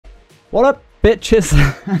What up, bitches?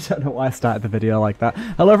 I don't know why I started the video like that.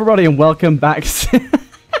 Hello, everybody, and welcome back.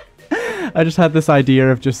 I just had this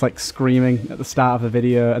idea of just, like, screaming at the start of the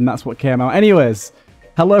video, and that's what came out. Anyways,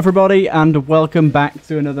 hello, everybody, and welcome back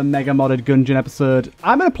to another mega modded Gungeon episode.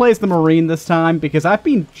 I'm going to play as the Marine this time, because I've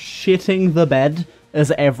been shitting the bed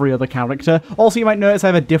as every other character. Also, you might notice I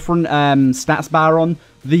have a different stats bar on.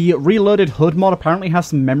 The Reloaded HUD mod apparently has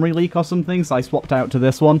some memory leak or something, so I swapped out to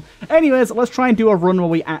this one. Anyways, let's try and do a run where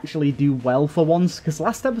we actually do well for once, because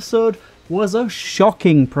last episode was a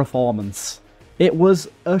shocking performance. It was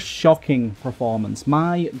a shocking performance.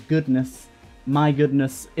 My goodness,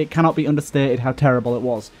 it cannot be understated how terrible it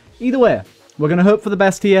was. Either way, we're going to hope for the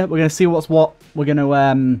best here. We're going to see what's what. We're going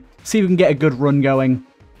to see if we can get a good run going.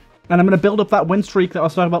 And I'm going to build up that win streak that I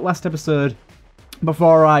was talking about last episode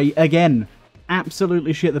before I, again,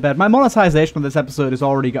 absolutely shit the bed. My monetization of this episode is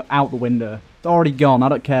already out the window. It's already gone. I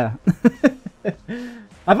don't care.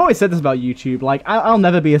 I've always said this about YouTube. Like, I'll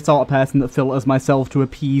never be a sort of person that filters myself to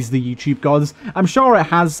appease the YouTube gods. I'm sure it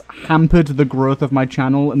has hampered the growth of my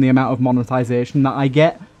channel and the amount of monetization that I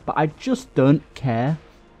get, but I just don't care.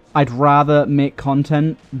 I'd rather make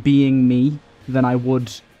content being me than I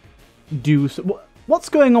would do... What's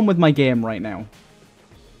going on with my game right now?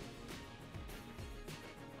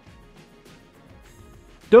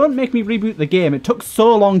 Don't make me reboot the game. It took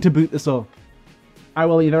so long to boot this up. I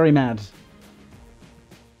will be very mad.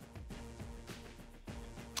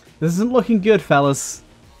 This isn't looking good, fellas.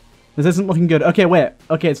 This isn't looking good. Okay, wait.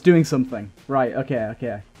 Okay, it's doing something. Right,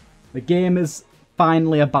 okay. The game is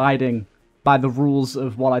finally abiding by the rules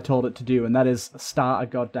of what I told it to do, and that is start a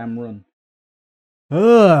goddamn run.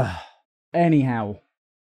 Ugh. Anyhow,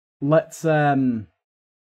 let's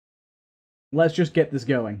just get this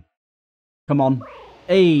going. Come on.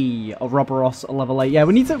 Hey, a Roboros level 8. Yeah,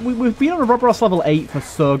 we've been on a Roboros level 8 for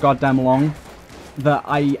so goddamn long that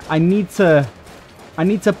I need to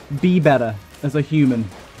be better as a human.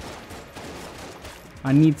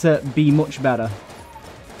 I need to be much better.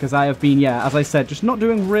 Because I have been, yeah, as I said, just not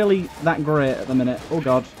doing really that great at the minute. Oh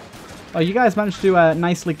god. Oh, you guys managed to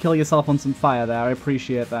nicely kill yourself on some fire there. I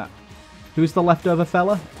appreciate that. Who's the leftover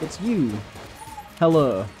fella? It's you.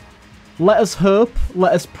 Hello. Let us hope,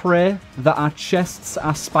 let us pray that our chests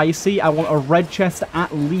are spicy. I want a red chest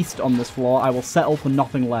at least on this floor. I will settle for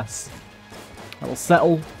nothing less. I will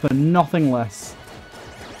settle for nothing less.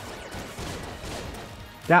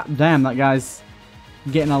 Damn, that guy's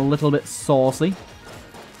getting a little bit saucy.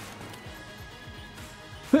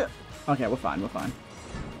 Okay, we're fine.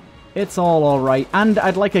 It's all alright. And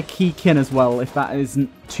I'd like a keykin as well, if that isn't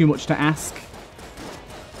too much to ask.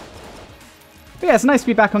 But yeah, it's nice to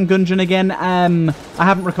be back on Gungeon again. I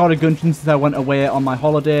haven't recorded Gungeon since I went away on my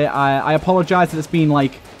holiday. I apologise that it's been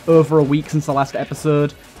like over a week since the last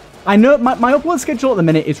episode. I know my upload schedule at the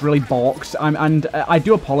minute is really balked, and I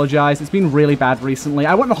do apologise. It's been really bad recently.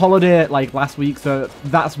 I went on holiday like last week, so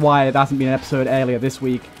that's why there hasn't been an episode earlier this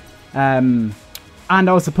week. And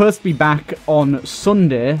I was supposed to be back on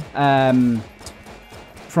Sunday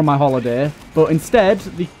from my holiday, but instead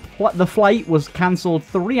the flight was cancelled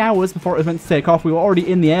 3 hours before it was meant to take off. We were already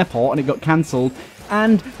in the airport and it got cancelled,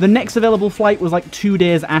 and the next available flight was like 2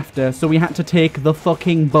 days after, so we had to take the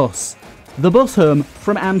fucking bus. The bus home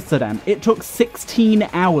from Amsterdam. It took 16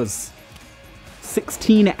 hours.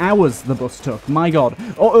 16 hours the bus took. My god.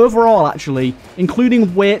 Or overall, actually,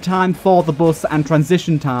 including wait time for the bus and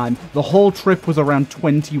transition time, the whole trip was around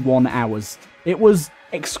 21 hours. It was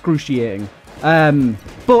excruciating.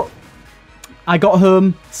 But I got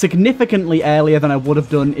home significantly earlier than I would have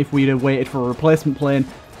done if we'd have waited for a replacement plane,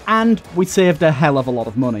 and we saved a hell of a lot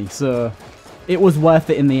of money, so it was worth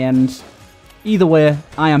it in the end. Either way,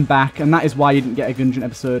 I am back, and that is why you didn't get a Gungeon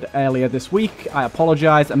episode earlier this week. I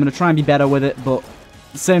apologise. I'm going to try and be better with it, but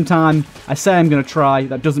at the same time, I say I'm going to try.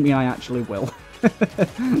 That doesn't mean I actually will.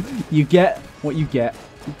 You get what you get.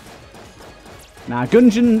 Nah,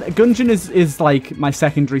 Gungeon is like my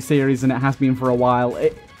secondary series, and it has been for a while.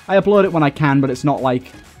 I upload it when I can, but it's not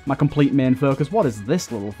like my complete main focus. What is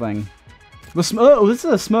this little thing? Oh, this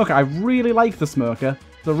is a smoker. I really like the smoker.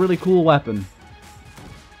 It's a really cool weapon.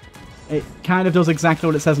 It kind of does exactly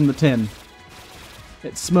what it says on the tin.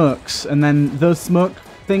 It smokes, and then those smoke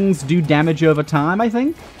things do damage over time, I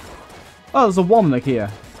think? Oh, there's a Wommick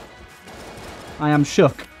here. I am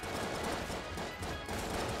shook.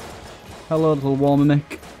 Hello, little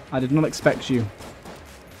Wommick. I did not expect you.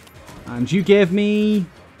 And you gave me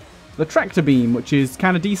the tractor beam, which is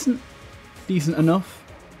kind of decent. Decent enough.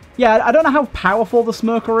 Yeah, I don't know how powerful the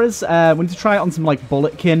smoker is. We need to try it on some like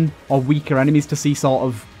bulletkin or weaker enemies to see sort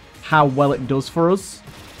of how well it does for us.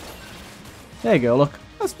 There you go, look.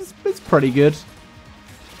 It's pretty good.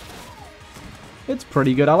 It's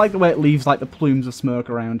pretty good. I like the way it leaves like the plumes of smoke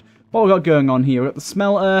around. What we got going on here? We got the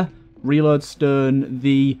smelter, reload stone,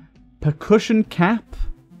 the percussion cap.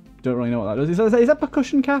 Don't really know what that is. Is that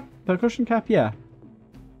percussion cap? Percussion cap, yeah.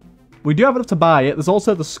 We do have enough to buy it. There's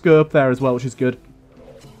also the scope there as well, which is good.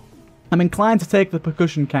 I'm inclined to take the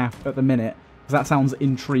percussion cap at the minute, because that sounds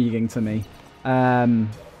intriguing to me.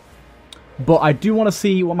 But I do want to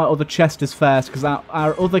see what my other chest is first, because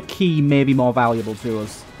our other key may be more valuable to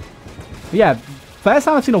us. But yeah, first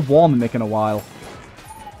time I've seen a war mimic in a while.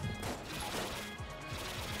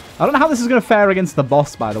 I don't know how this is going to fare against the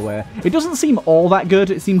boss, by the way. It doesn't seem all that good.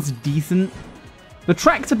 It seems decent. The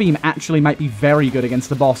tractor beam actually might be very good against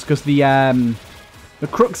the boss, because the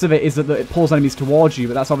crux of it is that it pulls enemies towards you,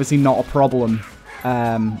 but that's obviously not a problem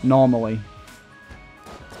normally.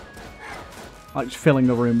 Like just filling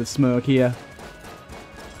the room with smoke here.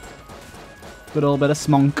 Good old bit of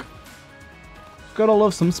smunk. Gotta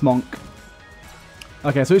love some smunk.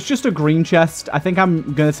 Okay, so it's just a green chest. I think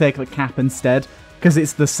I'm gonna take the cap instead, because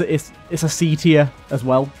it's a C tier as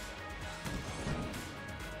well.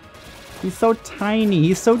 He's so tiny.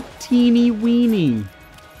 He's so teeny weeny.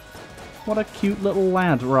 What a cute little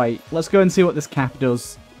lad. Right, let's go and see what this cap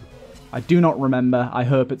does. I do not remember. I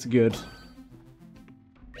hope it's good.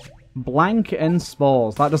 Blank and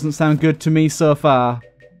spores. That doesn't sound good to me so far.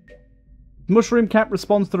 Mushroom cap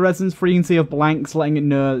responds to the resonance frequency of blanks, letting it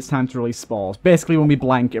know it's time to release spores. Basically, when we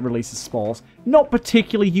blank, it releases spores. Not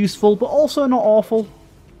particularly useful, but also not awful.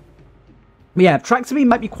 But yeah, tractor beam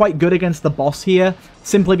might be quite good against the boss here,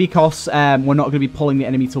 simply because we're not going to be pulling the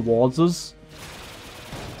enemy towards us.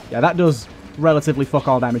 Yeah, that does relatively fuck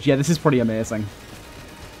all damage. Yeah, this is pretty amazing.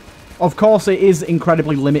 Of course, it is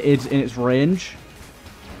incredibly limited in its range.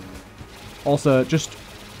 Also, just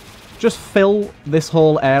fill this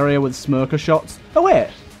whole area with smoker shots. Oh, wait.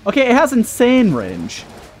 Okay, it has insane range.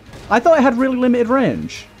 I thought it had really limited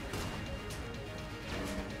range.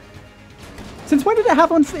 Since when did it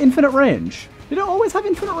have infinite range? Did it always have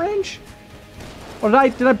infinite range? Or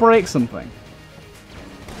did I break something?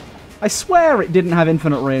 I swear it didn't have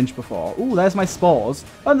infinite range before. Ooh, there's my spores.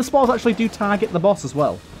 Oh, and the spores actually do target the boss as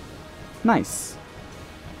well. Nice.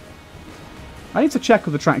 I need to check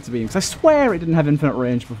with the tractor beam, because I swear it didn't have infinite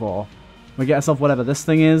range before. We get ourselves whatever this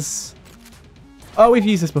thing is. Oh, we've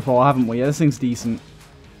used this before, haven't we? Yeah, this thing's decent.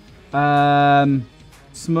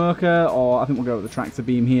 Smoker, or I think we'll go with the tractor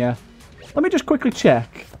beam here. Let me just quickly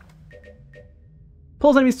check.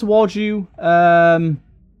 Pulls enemies towards you.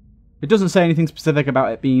 It doesn't say anything specific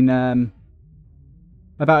about it being low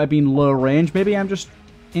range. Maybe I'm just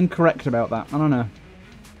incorrect about that. I don't know.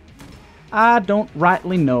 I don't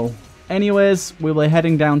rightly know. Anyways, we'll be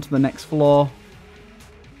heading down to the next floor.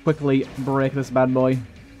 Quickly break this bad boy.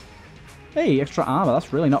 Hey, extra armor.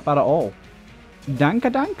 That's really not bad at all.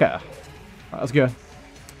 Danka danka. Right, let's go.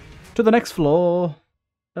 To the next floor.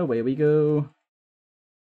 Away we go.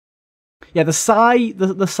 Yeah, the Psy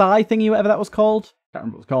thingy, whatever that was called. Can't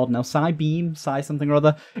remember what it was called now. Psy beam, Psy something or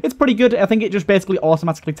other. It's pretty good. I think it just basically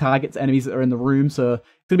automatically targets enemies that are in the room, so it's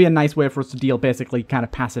going to be a nice way for us to deal basically kind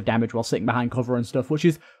of passive damage while sitting behind cover and stuff, which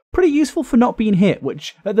is pretty useful for not being hit,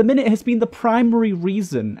 which at the minute has been the primary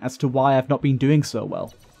reason as to why I've not been doing so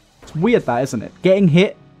well. It's weird that, isn't it? Getting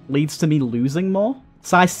hit leads to me losing more.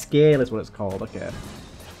 Psy scale is what it's called, okay.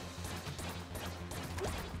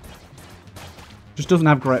 Just doesn't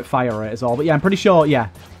have great fire rate is all, but yeah, I'm pretty sure, yeah.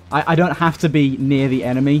 I don't have to be near the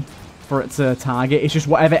enemy for it to target. It's just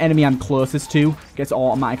whatever enemy I'm closest to gets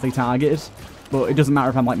automatically targeted. But it doesn't matter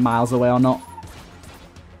if I'm like miles away or not.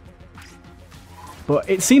 But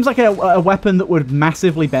it seems like a weapon that would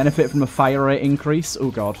massively benefit from a fire rate increase.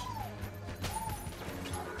 Oh god.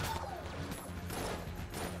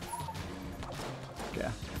 Okay.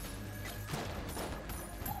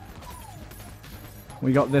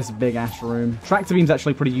 We got this big ash room. Tractor beam's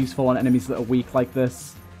actually pretty useful on enemies that are weak like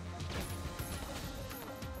this.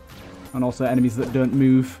 And also enemies that don't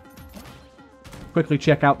move. Quickly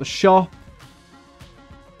check out the shop.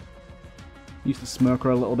 Use the smoker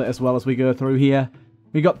a little bit as well as we go through here.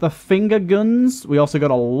 We got the finger guns. We also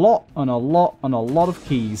got a lot and a lot and a lot of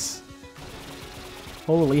keys.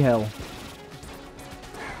 Holy hell.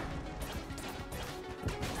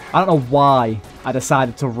 I don't know why I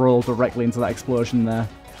decided to roll directly into that explosion there.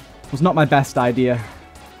 It was not my best idea.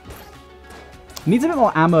 Needs a bit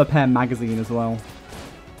more ammo per magazine as well.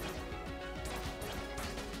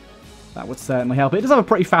 That would certainly help. It does have a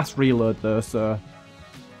pretty fast reload though, so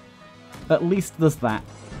at least there's that.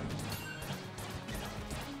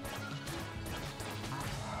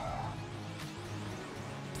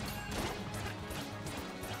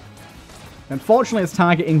 Unfortunately, it's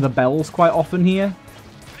targeting the bells quite often here.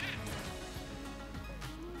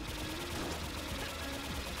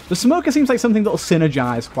 The smoker seems like something that'll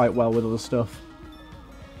synergize quite well with other stuff.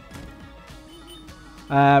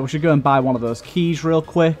 We should go and buy one of those keys real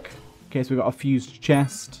quick, in case we've got a fused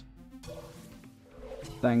chest.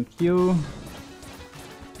 Thank you.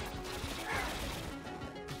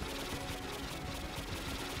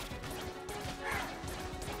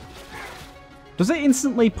 Does it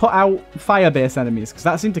instantly put out fire-based enemies? Because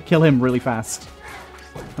that seemed to kill him really fast.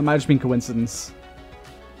 That might have just been coincidence.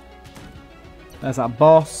 There's our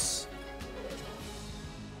boss.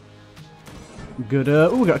 Good.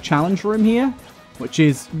 Oh, we got a challenge room here, which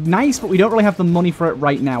is nice, but we don't really have the money for it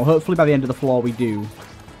right now. Hopefully by the end of the floor we do.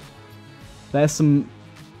 There's some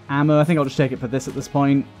ammo. I think I'll just take it for this at this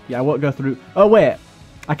point. Yeah, I won't go through. Oh, wait.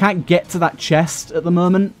 I can't get to that chest at the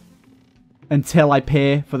moment until I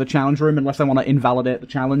pay for the challenge room, unless I want to invalidate the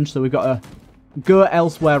challenge. So we've got to go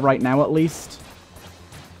elsewhere right now, at least.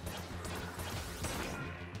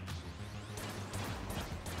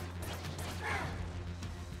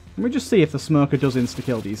 Let me just see if the smoker does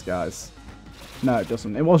insta-kill these guys. No, it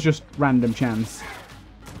doesn't. It was just random chance.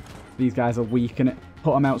 These guys are weak, and it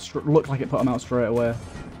put them out. Looked like it put them out straight away.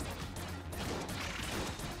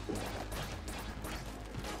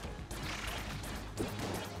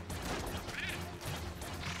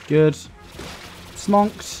 Good.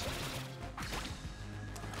 Smonked.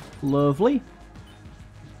 Lovely.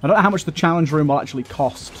 I don't know how much the challenge room will actually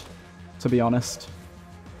cost, to be honest.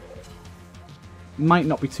 Might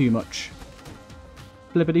not be too much.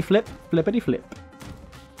 Flippity flip, flippity flip.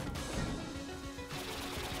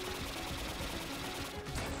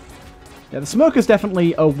 Yeah, the smoker's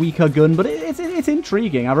definitely a weaker gun, but it's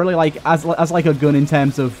intriguing. I really like as like a gun in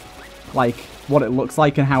terms of like what it looks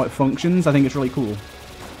like and how it functions. I think it's really cool.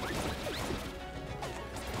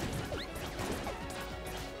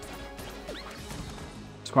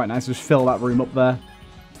 It's quite nice to just fill that room up there.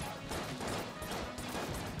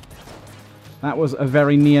 That was a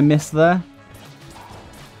very near miss there.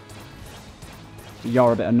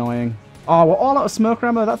 You're a bit annoying. Oh, we're all out of smoke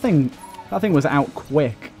ammo. That thing was out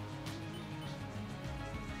quick.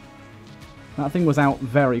 That thing was out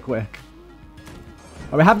very quick.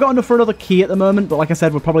 Well, we have got enough for another key at the moment, but like I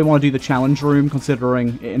said, we'll probably want to do the challenge room,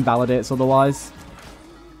 considering it invalidates otherwise.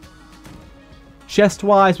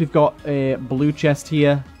 Chest-wise, we've got a blue chest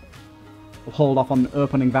here. We'll hold off on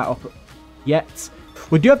opening that up yet.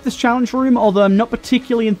 We do have this challenge room, although I'm not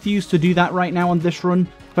particularly enthused to do that right now on this run.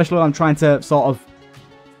 Especially when I'm trying to sort of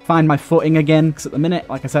find my footing again. Because at the minute,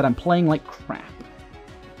 like I said, I'm playing like crap.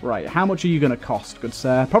 Right, how much are you going to cost, good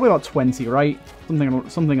sir? Probably about 20, right?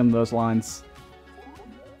 Something on those lines.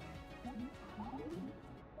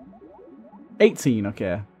 18,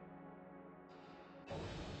 okay.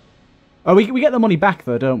 Oh, we get the money back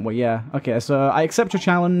though, don't we? Yeah. Okay, so I accept your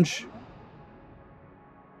challenge.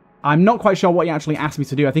 I'm not quite sure what he actually asked me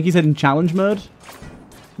to do. I think he said in challenge mode.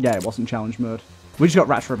 Yeah, it wasn't challenge mode. We just got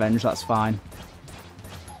Rat's Revenge, that's fine.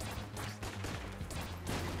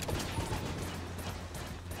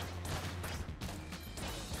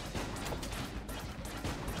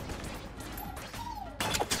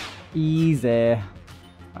 Easy.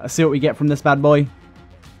 Let's see what we get from this bad boy.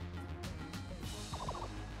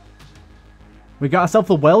 We got ourselves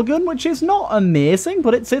the well gun, which is not amazing,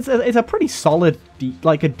 but it's a pretty solid,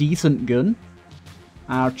 like a decent gun.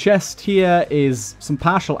 Our chest here is some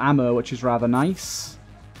partial ammo, which is rather nice.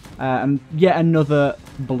 And yet another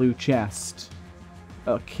blue chest.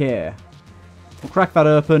 Okay. We'll crack that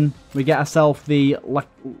open. We get ourselves the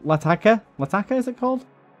Lataka? Lataka, is it called?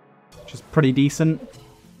 Which is pretty decent.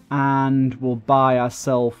 And we'll buy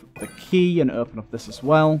ourselves the key and open up this as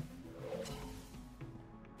well.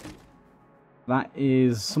 That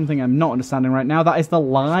is something I'm not understanding right now. That is the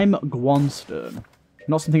Lime Gungeon.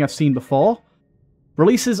 Not something I've seen before.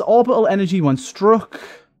 Releases orbital energy when struck.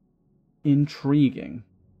 Intriguing.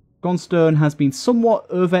 Gungeon has been somewhat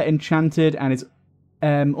over-enchanted and is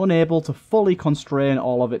unable to fully constrain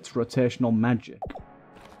all of its rotational magic.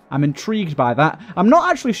 I'm intrigued by that. I'm not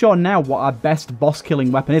actually sure now what our best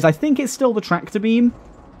boss-killing weapon is. I think it's still the tractor beam.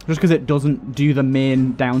 Just because it doesn't do the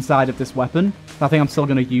main downside of this weapon. I think I'm still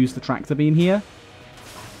going to use the tractor beam here.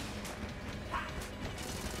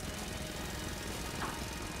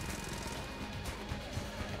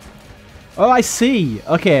 Oh, I see.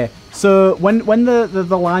 Okay, so when the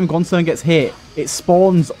Lime Gungeon gets hit, it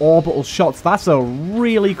spawns orbital shots. That's a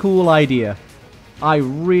really cool idea. I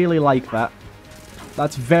really like that.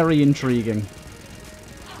 That's very intriguing.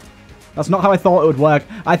 That's not how I thought it would work.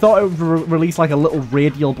 I thought it would release like a little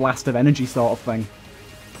radial blast of energy sort of thing.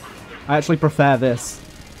 I actually prefer this.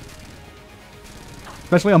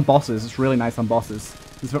 Especially on bosses. It's really nice on bosses.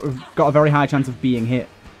 We've got a very high chance of being hit.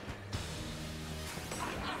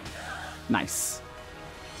 Nice.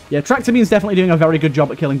 Yeah, Tractor Beam's definitely doing a very good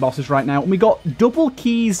job at killing bosses right now. And we got double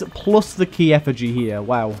keys plus the key effigy here.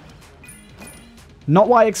 Wow. Not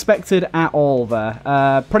what I expected at all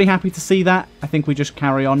there. Pretty happy to see that. I think we just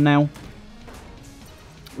carry on now.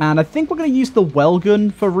 And I think we're going to use the well gun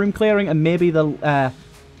for room clearing and maybe the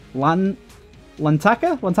Lantaka?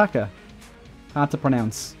 Lantaka. Hard to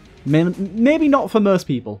pronounce. Maybe not for most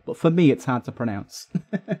people, but for me it's hard to pronounce.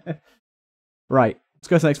 Right, let's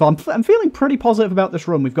go to the next one. I'm feeling pretty positive about this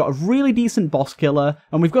run. We've got a really decent boss killer,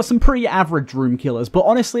 and we've got some pretty average room killers. But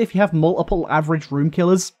honestly, if you have multiple average room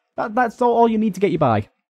killers, that's all you need to get you by.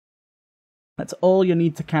 That's all you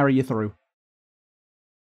need to carry you through.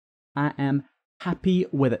 I am happy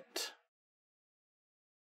with it.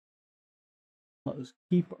 Let's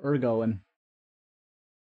keep her going.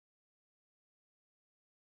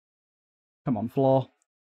 Come on, floor.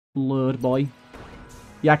 Load, boy.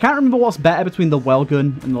 Yeah, I can't remember what's better between the well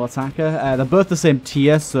gun and the attacker. They're both the same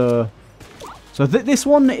tier, so this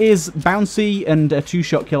one is bouncy and a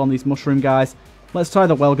 2-shot kill on these mushroom guys. Let's try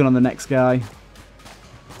the well gun on the next guy.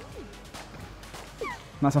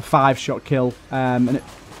 That's a 5-shot kill, and it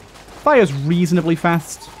fires reasonably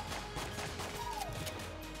fast.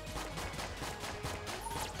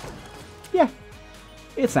 Yeah,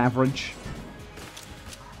 it's average.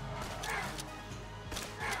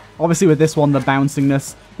 Obviously with this one, the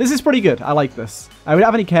bouncingness. This is pretty good. I like this. We don't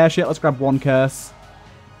have any curse yet. Let's grab one curse.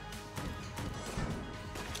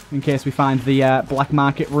 In case we find the black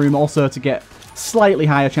market room. Also to get slightly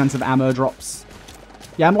higher chance of ammo drops.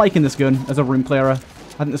 Yeah, I'm liking this gun as a room clearer.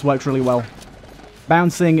 I think this works really well.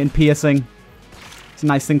 Bouncing and piercing. It's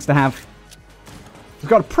nice things to have. We've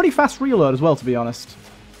got a pretty fast reload as well, to be honest.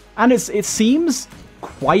 And it seems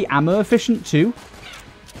quite ammo efficient too,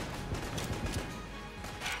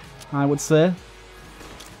 I would say.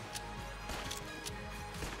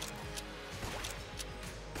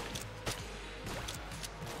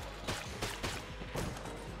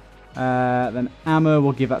 Then ammo,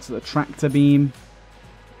 we'll give that to the tractor beam.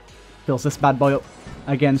 Fills this bad boy up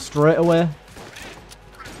again straight away.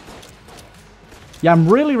 Yeah, I'm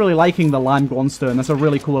really liking the lime guanstone. That's a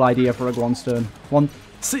really cool idea for a guanstone.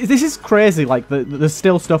 This is crazy, like, there's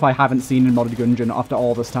still stuff I haven't seen in modded Gungeon after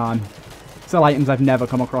all this time. Still items I've never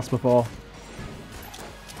come across before.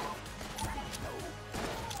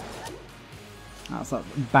 That's that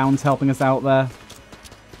bounce helping us out there.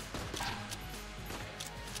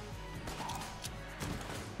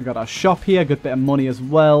 We got our shop here, good bit of money as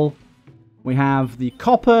well. We have the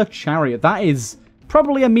copper chariot. That is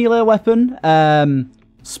probably a melee weapon.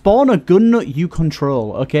 Spawn a gun nut you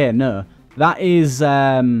control. Okay, no. That is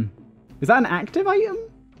that an active item?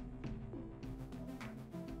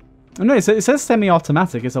 Oh, no, it says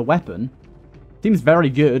semi-automatic. It's a weapon. Seems very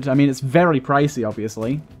good. I mean, it's very pricey,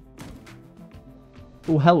 obviously.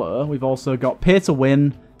 Oh, hello. We've also got pay to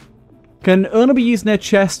win. Can only be used near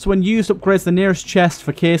chests. When used, upgrades the nearest chest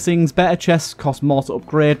for casings. Better chests cost more to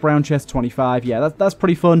upgrade. Brown chest, 25. Yeah, that's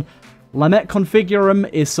pretty fun. Lamet Configurum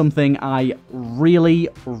is something I really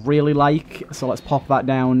like. So let's pop that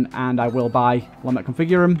down, and I will buy Lamet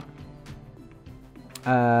Configurum.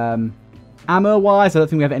 Ammo-wise, I don't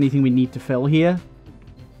think we have anything we need to fill here.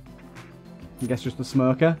 I guess just the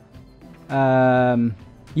smoker.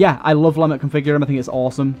 Yeah, I love Lamet Configurum. I think it's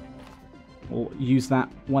awesome. We'll use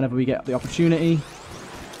that whenever we get the opportunity.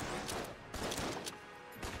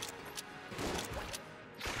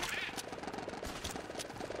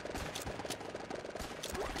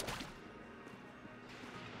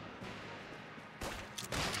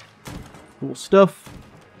 Cool stuff.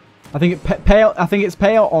 I think it's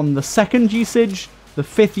payout on the 2nd usage, the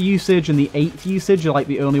 5th usage, and the 8th usage are like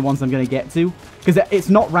the only ones I'm going to get to. Because it's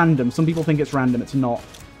not random. Some people think it's random. It's not.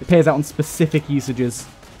 It pays out on specific usages.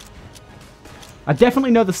 I definitely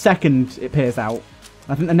know the 2nd it pays out.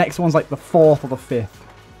 I think the next one's like the 4th or the 5th.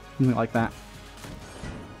 Something like that.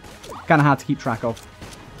 Kind of hard to keep track of.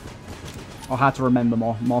 Or hard to remember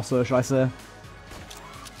more so, should I say.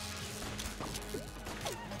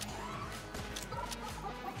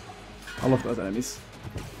 I love those enemies.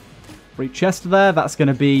 Free chest there. That's going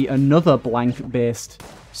to be another blank-based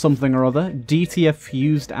something or other. DTF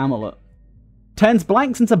fused amulet. Turns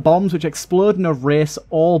blanks into bombs which explode and erase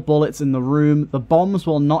all bullets in the room. The bombs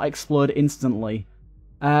will not explode instantly.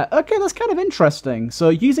 Okay, that's kind of interesting. So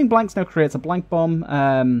using blanks now creates a blank bomb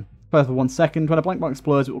for 1 second. When a blank bomb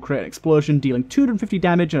explodes, it will create an explosion, dealing 250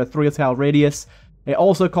 damage and a 3-tile radius. It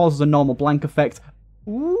also causes a normal blank effect.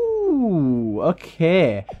 Ooh,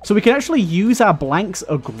 okay. So we can actually use our blanks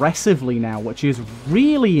aggressively now, which is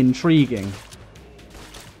really intriguing.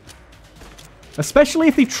 Especially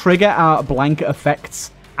if they trigger our blank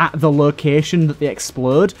effects at the location that they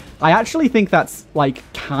explode. I actually think that's, like,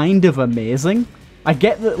 kind of amazing. I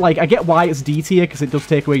get that, like, I get why it's D tier, because it does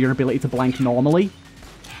take away your ability to blank normally.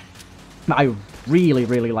 But I really,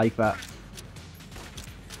 really like that.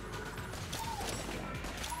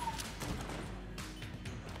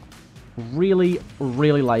 Really,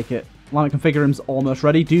 really like it. Llama Configureum's almost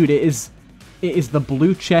ready. Dude, it is the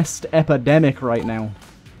blue chest epidemic right now.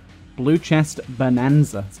 Blue chest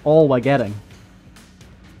bonanza. It's all we're getting.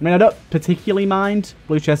 I mean, I don't particularly mind.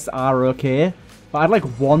 Blue chests are okay. But I'd like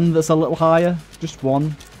one that's a little higher. Just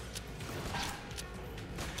one.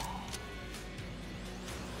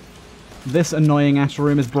 This annoying ass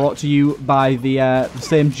room is brought to you by the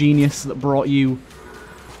same genius that brought you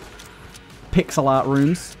pixel art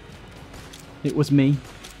rooms. It was me.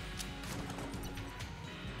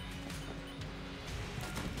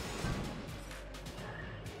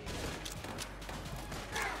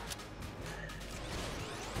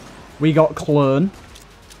 We got clone.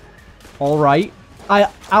 Alright.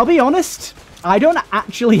 I'll be honest, I don't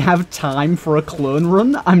actually have time for a clone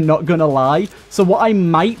run, I'm not gonna lie. So what I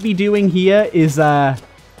might be doing here is, I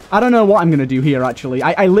don't know what I'm gonna do here, actually.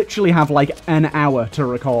 I literally have, like, an hour to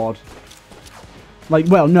record. Like,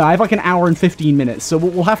 well, no, I have, like, an hour and 15 minutes, so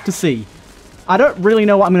we'll have to see. I don't really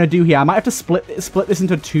know what I'm gonna do here. I might have to split this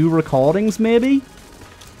into 2 recordings, maybe?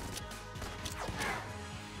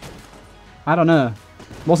 I don't know.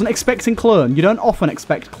 Wasn't expecting clone. You don't often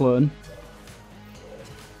expect clone.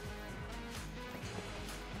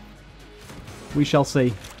 We shall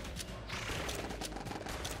see.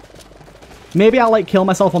 Maybe I'll, like, kill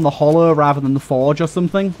myself on the hollow rather than the forge or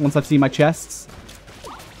something, once I've seen my chests.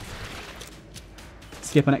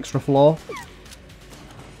 Skip an extra floor.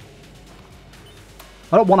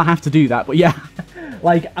 I don't want to have to do that, but yeah.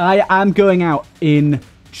 Like, I am going out in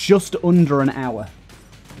just under an hour.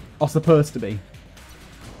 Or supposed to be.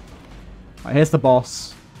 Right, here's the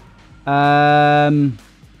boss.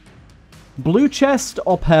 Blue chest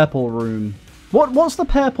or purple room? What's the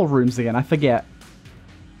purple rooms again? I forget.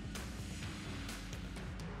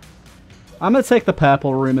 I'm going to take the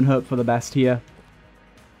purple room and hope for the best here.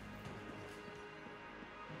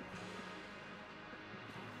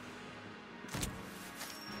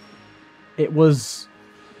 It was...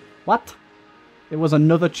 What? It was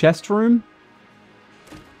another chest room?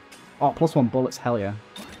 Oh, +1 bullets. Hell yeah.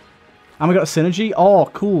 And we got a synergy? Oh,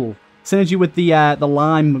 cool. Synergy with the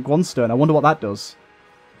lime Gungeon. I wonder what that does.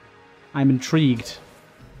 I'm intrigued.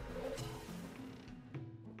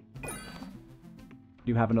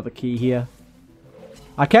 Do have another key here.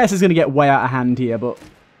 I guess it's going to get way out of hand here, but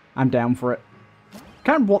I'm down for it. Can't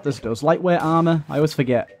remember what this does. Lightweight armor? I always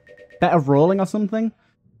forget. Better rolling or something?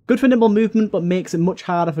 Good for nimble movement, but makes it much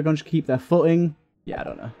harder for Gungeon to keep their footing. Yeah, I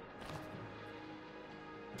don't know.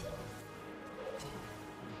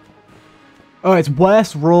 Oh, it's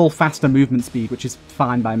worse roll, faster movement speed, which is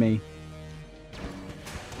fine by me.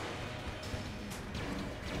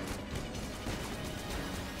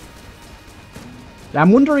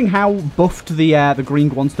 I'm wondering how buffed the green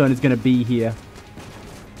Gungeon is going to be here.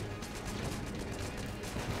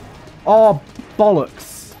 Oh,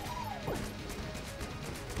 bollocks.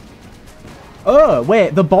 Oh,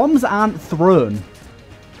 wait, the bombs aren't thrown.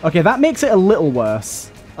 Okay, that makes it a little worse.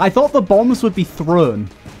 I thought the bombs would be thrown.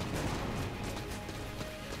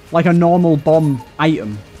 Like a normal bomb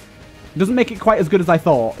item. It doesn't make it quite as good as I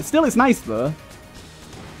thought. Still, it's nice, though.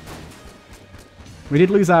 We did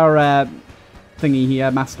lose our thingy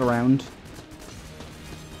here, master round.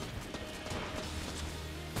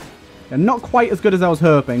 Yeah, not quite as good as I was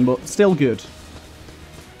hoping, but still good.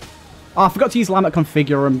 Oh, I forgot to use Llama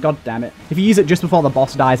Configureum. God damn it. If you use it just before the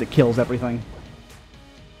boss dies, it kills everything.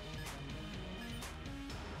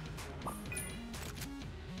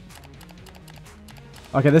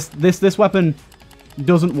 Okay, this weapon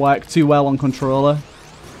doesn't work too well on controller.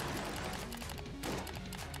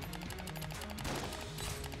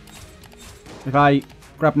 If I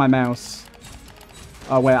grab my mouse...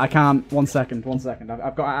 Oh, wait, I can't... One second.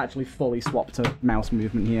 I've got to actually fully swap to mouse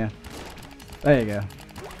movement here. There you go.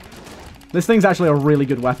 This thing's actually a really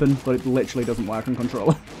good weapon, but it literally doesn't work on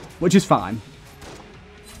controller. Which is fine.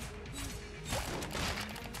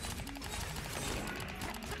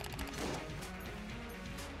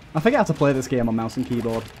 I forget how to play this game on mouse and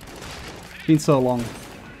keyboard. It's been so long.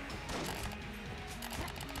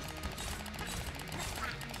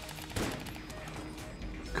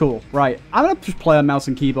 Cool. Right. I'm going to just play on mouse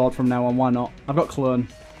and keyboard from now on. Why not? I've got clone.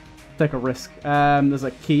 Take a risk. There's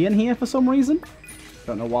a key in here for some reason.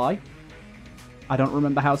 Don't know why. I don't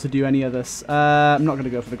remember how to do any of this. I'm not going to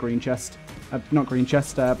go for the green chest. Not green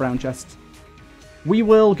chest, brown chest. We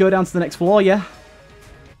will go down to the next floor, yeah.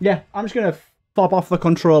 Yeah, I'm just going to fob off the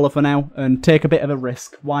controller for now and take a bit of a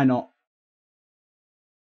risk. Why not?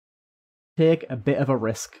 Take a bit of a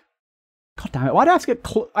risk. God damn it, why do I have to get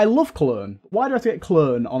I love Clone. Why do I have to get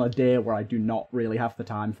Clone on a day where I do not really have the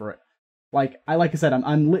time for it? Like I said,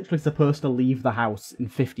 I'm literally supposed to leave the house in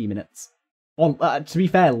 50 minutes. Or, to be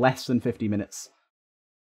fair, less than 50 minutes.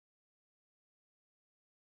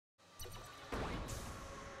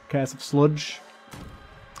 Curse of Sludge.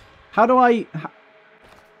 How do I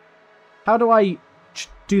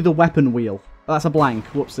do the weapon wheel? Oh, that's a blank.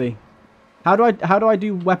 Whoopsie. How do I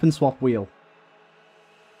do weapon swap wheel?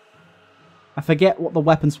 I forget what the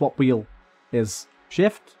weapon swap wheel is.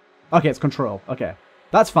 Shift? Okay, it's control. Okay.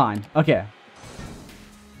 That's fine. Okay.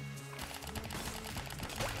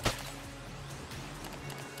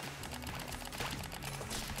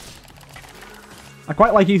 I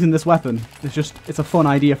quite like using this weapon. It's a fun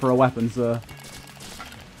idea for a weapon, so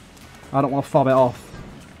I don't want to fob it off.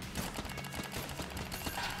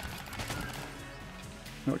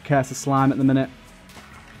 I don't care to slime at the minute.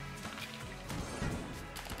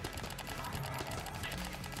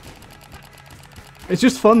 It's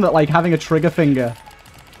just fun that, like, having a trigger finger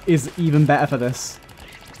is even better for this.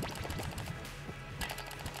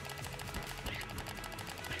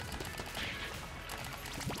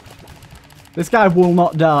 This guy will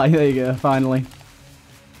not die. There you go, finally.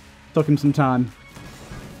 Took him some time.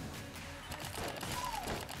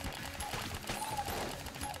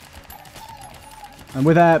 And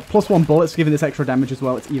with +1 bullets giving this extra damage as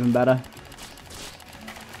well, it's even better.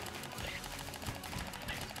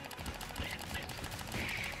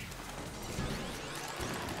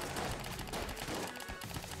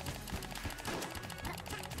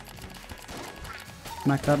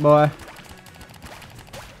 Smack that boy.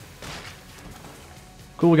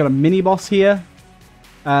 Cool, we got a mini boss here.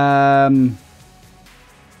 Tractor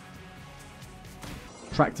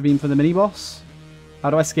beam for the mini boss. How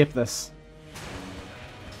do I skip this?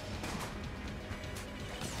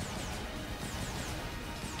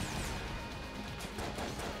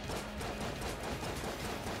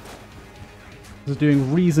 This is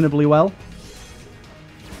doing reasonably well.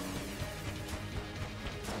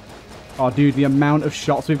 Oh, dude, the amount of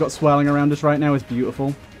shots we've got swirling around us right now is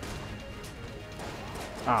beautiful.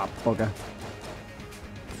 Ah, bugger.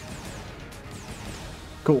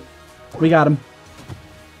 Cool. We got him.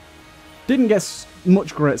 Didn't get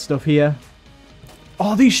much great stuff here.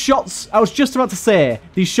 Oh, these shots! I was just about to say,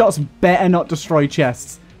 these shots better not destroy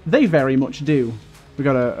chests. They very much do. We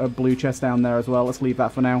got a blue chest down there as well. Let's leave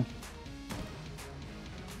that for now.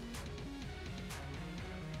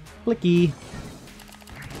 Flicky.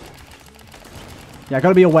 Yeah, I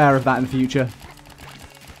gotta be aware of that in the future.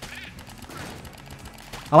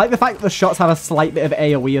 I like the fact that the shots have a slight bit of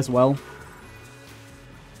AoE as well.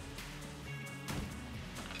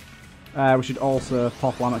 We should also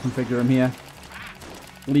pop one and configure him here.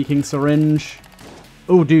 Leaking Syringe.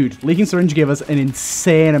 Oh, dude. Leaking Syringe gave us an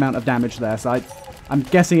insane amount of damage there, so I'm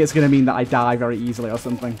guessing it's going to mean that I die very easily or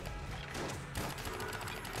something.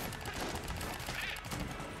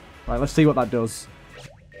 Right, let's see what that does.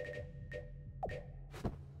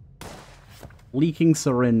 Leaking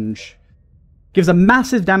Syringe. Gives a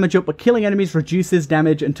massive damage up, but killing enemies reduces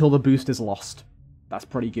damage until the boost is lost. That's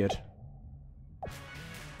pretty good.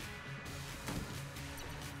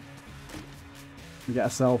 We get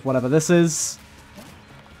ourselves whatever this is.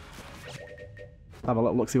 Have a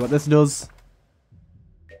little look, see what this does.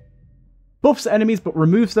 Buffs enemies, but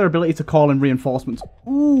removes their ability to call in reinforcements.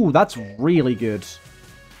 Ooh, that's really good.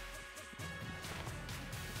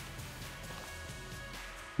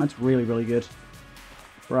 That's really, really good.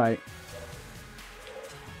 Right.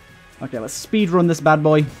 Okay, let's speedrun this bad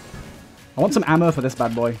boy. I want some ammo for this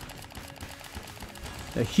bad boy.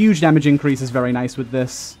 A huge damage increase is very nice with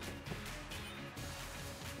this.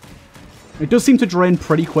 It does seem to drain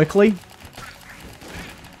pretty quickly.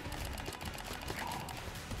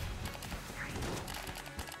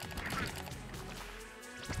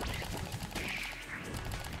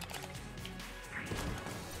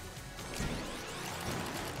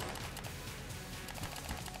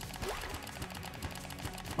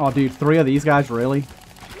 Oh, dude, 3 of these guys, really?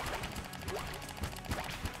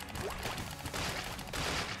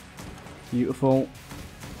 Beautiful.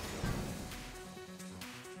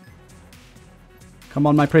 Come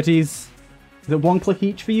on, my pretties. Is it 1 click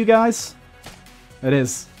each for you guys? It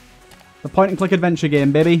is. The point-and-click adventure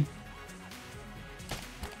game, baby.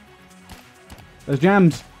 There's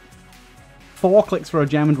jammed. 4 clicks for a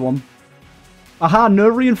jammed one. Aha, no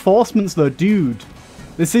reinforcements, though, dude.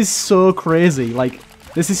 This is so crazy. Like,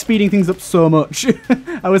 this is speeding things up so much.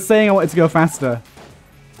 I was saying I wanted to go faster.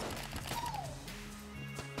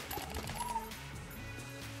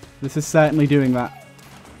 This is certainly doing that.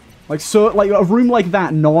 Like, a room like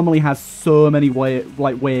that normally has so many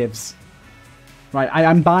waves. Right,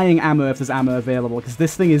 I'm buying ammo if there's ammo available, because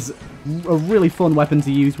this thing is a really fun weapon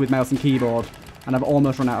to use with mouse and keyboard, and I've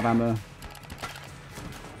almost run out of ammo.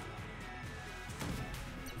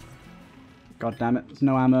 God damn it, there's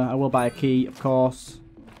no ammo. I will buy a key, of course.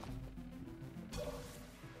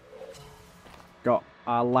 Got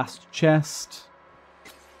our last chest,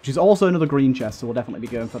 which is also another green chest, so we'll definitely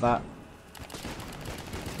be going for that.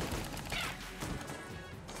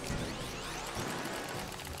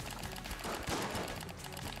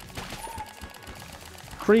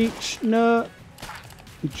 Creech, no.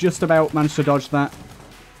 Just about managed to dodge that.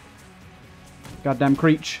 Goddamn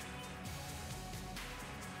Creech.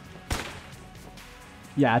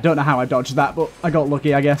 Yeah, I don't know how I dodged that, but I got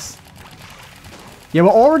lucky, I guess. Yeah, we're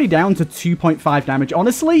already down to 2.5 damage.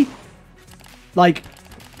 Honestly, like,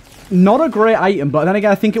 not a great item, but then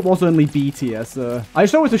again, I think it was only B tier, so... I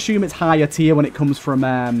just always assume it's higher tier when it comes from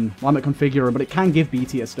Lamet Configurer, but it can give B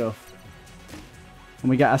tier stuff. And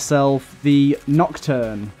we get ourselves the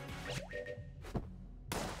Nocturne.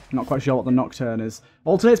 Not quite sure what the Nocturne is.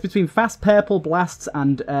 Alternates between fast purple blasts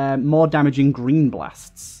and more damaging green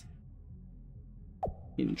blasts.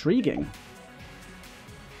 Intriguing.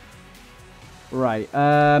 Right,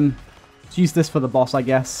 let's use this for the boss, I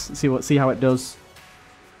guess. See how it does.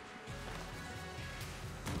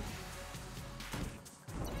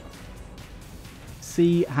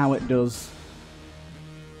 See how it does.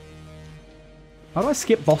 How do I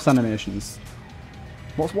skip boss animations?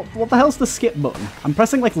 What the hell's the skip button? I'm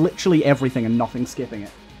pressing like literally everything and nothing skipping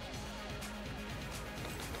it.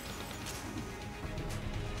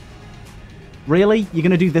 Really? You're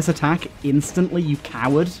gonna do this attack instantly, you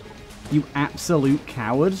coward? You absolute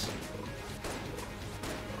coward.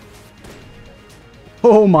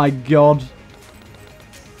 Oh my god.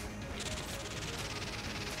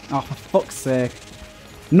 Oh, for fuck's sake.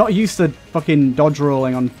 Not used to fucking dodge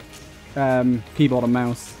rolling on keyboard and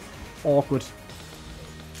mouse. Awkward.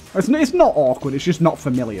 It's not awkward, it's just not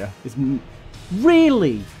familiar.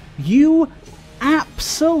 Really? You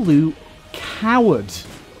absolute coward.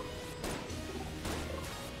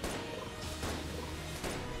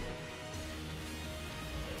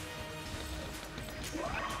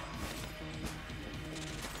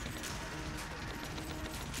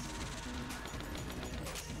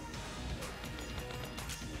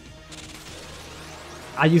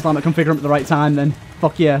 I used Lamet Configurer at the right time then.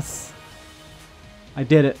 Fuck yes. I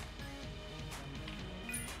did it.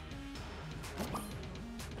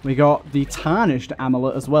 We got the Tarnished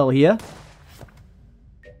Amulet as well here.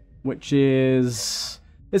 Which is...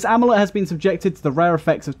 This amulet has been subjected to the rare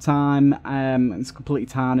effects of time. It's completely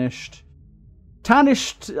tarnished.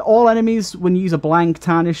 Tarnished all enemies when you use a blank.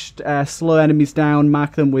 Tarnished slow enemies down.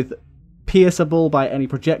 Mark them with pierceable by any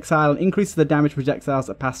projectile and increases the damage projectiles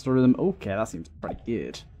that pass through them. Okay, that seems pretty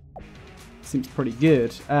good. Seems pretty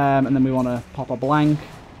good. And then we want to pop a blank.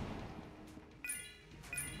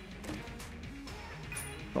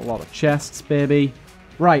 Got a lot of chests, baby.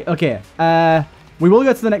 Right, okay. We will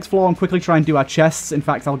go to the next floor and quickly try and do our chests. In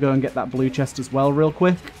fact, I'll go and get that blue chest as well real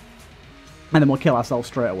quick. And then we'll kill ourselves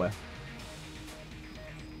straight away.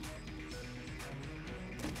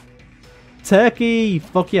 Turkey!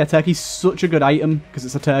 Fuck yeah, turkey's such a good item because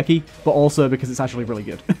it's a turkey, but also because it's actually really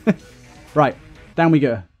good. Right, down we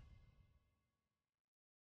go.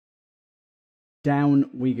 Down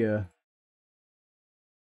we go.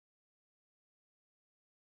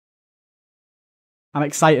 I'm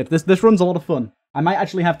excited. This run's a lot of fun. I might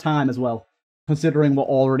actually have time as well. Considering we're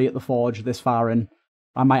already at the forge this far in,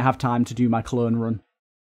 I might have time to do my clone run.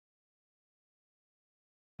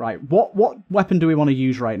 Right, what weapon do we want to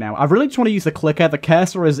use right now? I really just want to use the clicker. The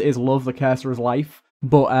cursor is love, the cursor is life.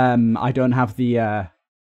 But I don't have the... I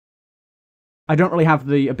don't really have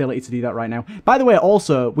the ability to do that right now. By the way,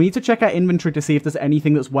 also, we need to check our inventory to see if there's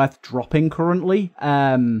anything that's worth dropping currently.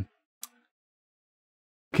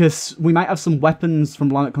 Because we might have some weapons from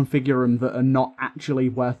Lamet Configurum that are not actually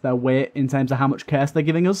worth their weight in terms of how much curse they're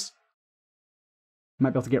giving us.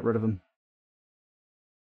 Might be able to get rid of them.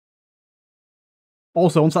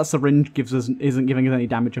 Also, once that syringe isn't giving us any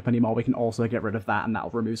damage up anymore, we can also get rid of that, and that'll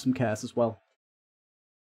remove some curse as well.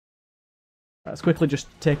 Right, let's quickly just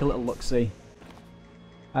take a little look-see.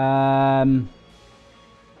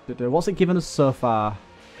 What's it given us so far?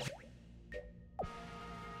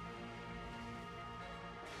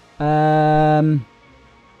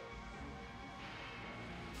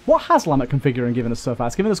 What has Lamet Configuring given us so far?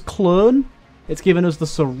 It's given us clone, it's given us the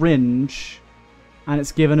syringe, and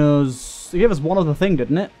it's given us... It gave us one other thing,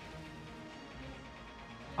 didn't it?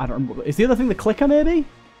 I don't remember. Is the other thing the clicker, maybe?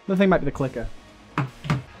 The thing might be the clicker.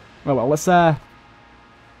 Oh well, let's I'm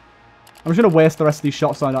just gonna waste the rest of these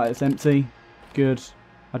shots so I know it's empty. Good.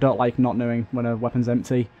 I don't like not knowing when a weapon's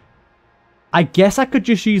empty. I guess I could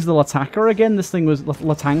just use the Lataka again. This thing was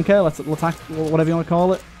Latanka, whatever you want to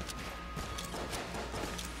call it.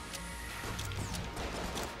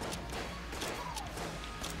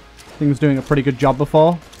 Thing was doing a pretty good job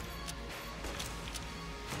before.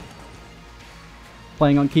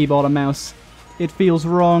 Playing on keyboard and mouse, it feels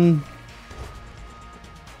wrong.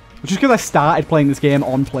 Just because I started playing this game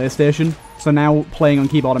on PlayStation, so now playing on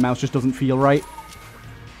keyboard and mouse just doesn't feel right.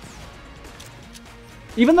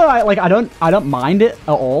 Even though I don't mind it at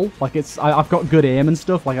all. Like I've got good aim and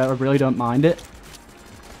stuff. Like I really don't mind it.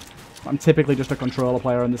 I'm typically just a controller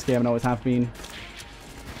player in this game and always have been.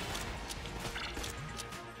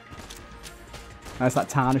 That's that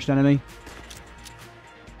tarnished enemy.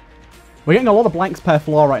 We're getting a lot of blanks per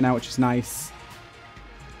floor right now, which is nice.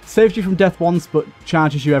 Saves you from death once, but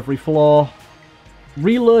charges you every floor.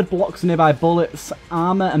 Reload blocks nearby bullets.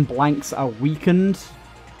 Armor and blanks are weakened.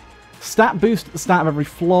 Stat boost at the start of every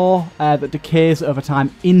floor that decays over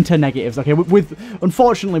time into negatives. Okay,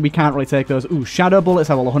 unfortunately, we can't really take those. Ooh, shadow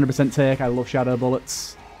bullets I will 100% take. I love shadow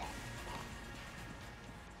bullets.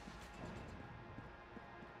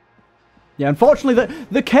 Yeah, unfortunately,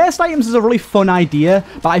 the cursed items is a really fun idea,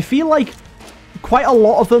 but I feel like quite a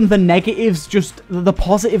lot of them, the negatives, the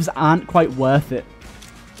positives aren't quite worth it.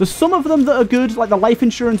 There's some of them that are good, like the life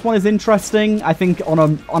insurance one is interesting. I think on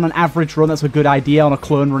an average run, that's a good idea. On a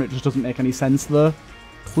clone run, it just doesn't make any sense, though.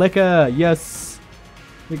 Clicker, yes.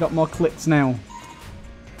 We got more clicks now.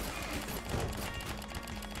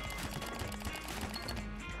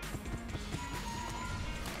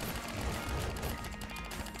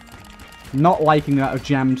 Not liking the amount of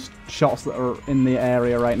jammed shots that are in the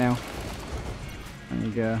area right now. There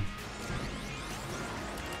you go.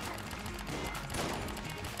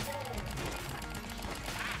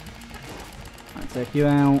 I'll take you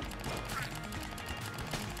out.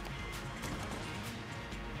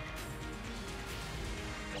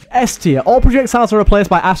 S tier. All projectiles are replaced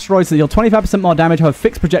by asteroids that deal 25% more damage, have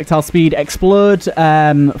fixed projectile speed, explode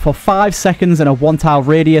for 5 seconds in a 1-tile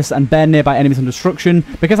radius, and burn nearby enemies on destruction.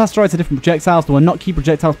 Because asteroids are different projectiles, they will not keep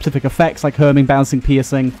projectile-specific effects like homing, bouncing,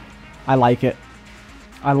 piercing. I like it.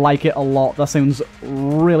 I like it a lot. That sounds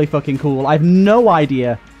really fucking cool. I have no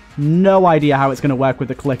idea how it's going to work with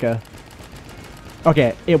the clicker.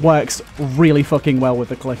 Okay, it works really fucking well with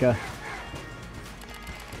the clicker.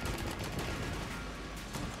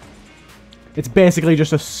 It's basically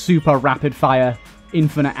just a super rapid fire,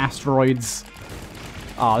 infinite asteroids.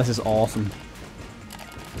 Oh, this is awesome.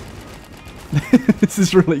 This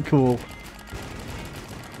is really cool.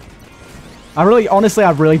 Honestly,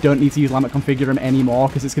 I really don't need to use Lammet Configurum anymore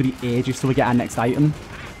because it's going to be ages till we get our next item.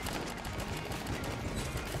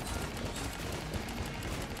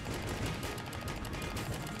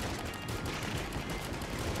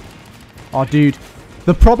 Oh, dude.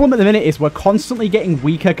 The problem at the minute is we're constantly getting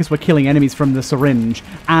weaker because we're killing enemies from the syringe.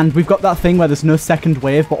 And we've got that thing where there's no second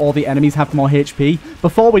wave, but all the enemies have more HP.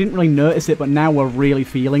 Before, we didn't really notice it, but now we're really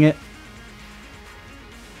feeling it.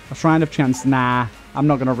 A Shrine of Chance. Nah, I'm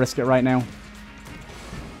not going to risk it right now.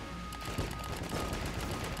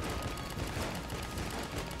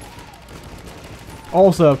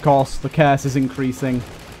 Also, of course, the curse is increasing,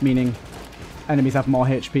 meaning enemies have more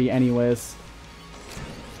HP anyways.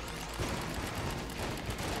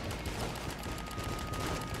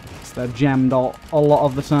 They're jammed a lot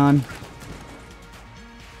of the time.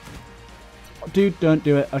 Dude, don't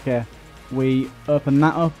do it. Okay. We open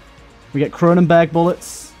that up. We get Cronenberg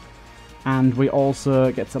bullets. And we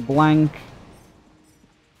also get to blank.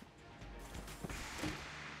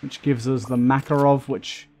 Which gives us the Makarov,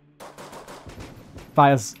 which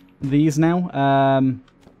fires these now.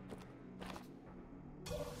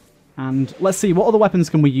 And let's see, what other weapons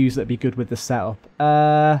can we use that'd be good with this setup?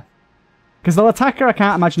 Because the attacker I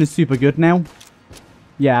can't imagine is super good now.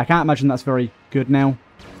 Yeah, I can't imagine that's very good now.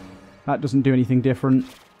 That doesn't do anything different.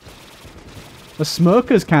 The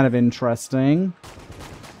smoker's kind of interesting.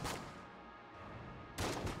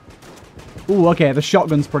 Ooh, okay, the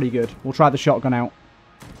shotgun's pretty good. We'll try the shotgun out.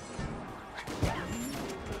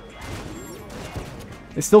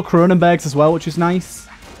 It's still Cronenberg's as well, which is nice.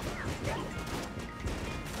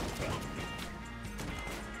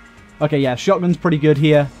 Okay, yeah, shotgun's pretty good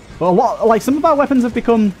here. But a lot, like, some of our weapons have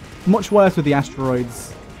become much worse with the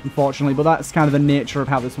asteroids, unfortunately. But that's kind of the nature of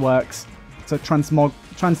how this works. It's a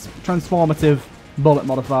transformative bullet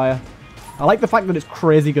modifier. I like the fact that it's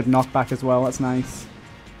crazy good knockback as well. That's nice.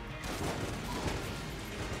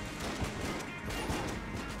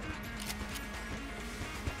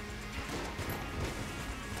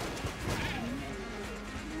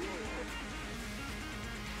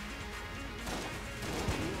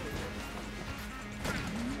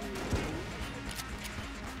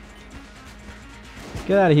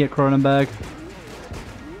 Get out of here, Cronenberg.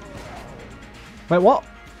 Wait, what?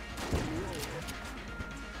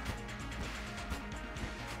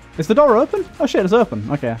 Is the door open? Oh shit, it's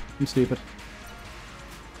open. Okay, I'm stupid.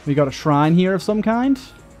 We got a shrine here of some kind.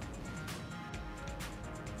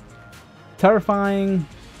 Terrifying.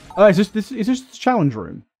 Oh, is this the challenge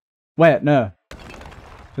room? Wait, no.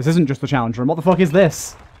 This isn't just the challenge room. What the fuck is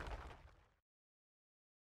this?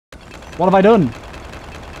 What have I done?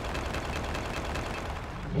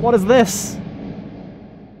 What is this?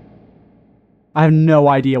 I have no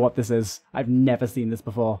idea what this is. I've never seen this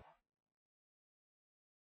before.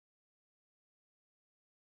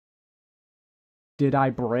 Did I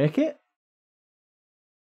break it?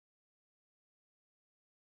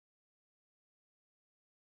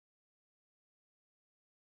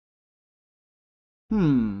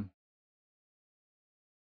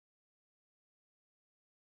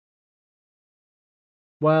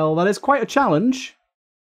 Well, that is quite a challenge.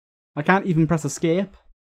 I can't even press escape.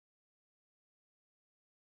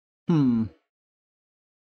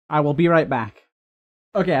 I will be right back.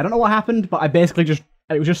 Okay, I don't know what happened, but I basically just...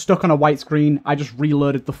 It was just stuck on a white screen. I just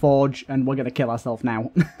reloaded the forge, and we're gonna kill ourselves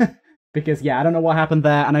now. Because, yeah, I don't know what happened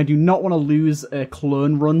there, and I do not want to lose a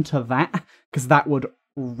clone run to that, because that would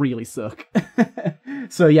really suck.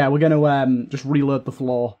 So, yeah, we're gonna just reload the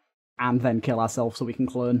floor, and then kill ourselves so we can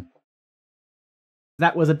clone.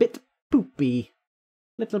 That was a bit poopy.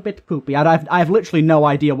 Little bit poopy. I have literally no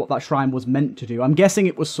idea what that shrine was meant to do. I'm guessing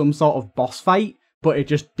it was some sort of boss fight, but it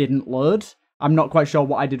just didn't load. I'm not quite sure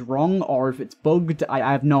what I did wrong, or if it's bugged.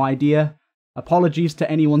 I have no idea. Apologies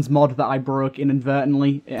to anyone's mod that I broke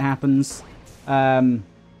inadvertently. It happens. Right.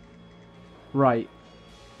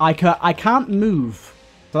 I can't move,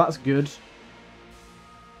 so that's good.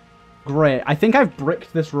 Great. I think I've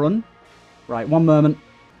bricked this run. Right, one moment.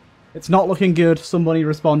 It's not looking good. Somebody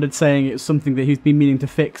responded saying it's something that he's been meaning to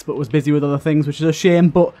fix, but was busy with other things, which is a shame.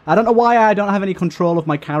 But I don't know why I don't have any control of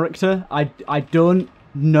my character. I don't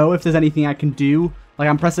know if there's anything I can do. Like,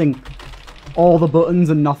 I'm pressing all the buttons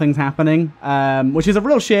and nothing's happening, which is a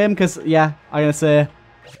real shame because, yeah, I'm gonna say,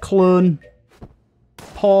 clone,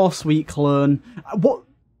 poor sweet clone. What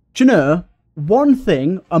do you know? One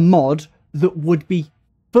thing, a mod that would be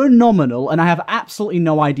phenomenal, and I have absolutely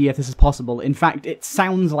no idea if this is possible. In fact, it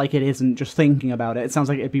sounds like it isn't, just thinking about it. It sounds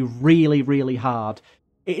like it'd be really, really hard.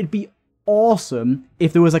 It'd be awesome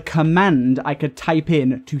if there was a command I could type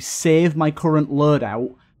in to save my current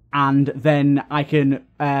loadout, and then I can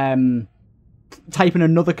type in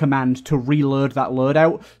another command to reload that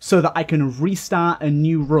loadout, so that I can restart a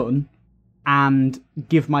new run and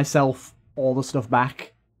give myself all the stuff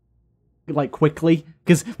back, like, quickly.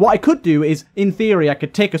 Because what I could do is, in theory, I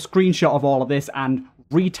could take a screenshot of all of this and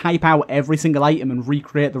retype out every single item and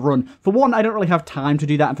recreate the run. For one, I don't really have time to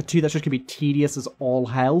do that, and for two, that's just going to be tedious as all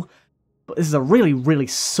hell. But this is a really, really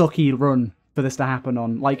sucky run for this to happen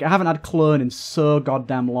on. Like, I haven't had clone in so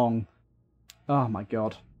goddamn long. Oh my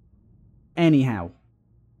god. Anyhow.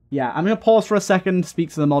 Yeah, I'm going to pause for a second, speak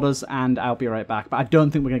to the modders, and I'll be right back. But I don't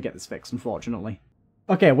think we're going to get this fixed, unfortunately.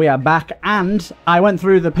 Okay, we are back, and I went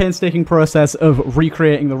through the painstaking process of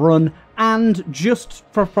recreating the run, and just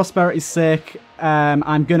for prosperity's sake,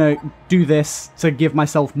 I'm gonna do this to give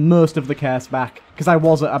myself most of the curse back, because I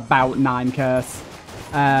was at about 9 curse.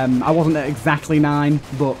 I wasn't at exactly 9,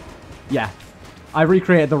 but yeah. I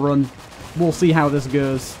recreated the run. We'll see how this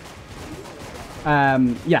goes.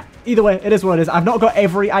 Yeah, either way, it is what it is. I've not got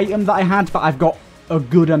every item that I had, but I've got a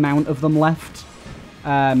good amount of them left.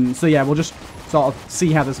 So yeah, we'll just sort of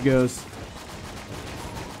see how this goes.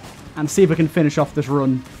 And see if we can finish off this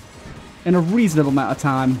run in a reasonable amount of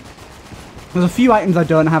time. There's a few items I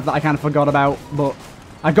don't have that I kind of forgot about, but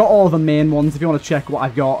I got all the main ones if you want to check what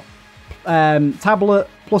I've got. Tablet,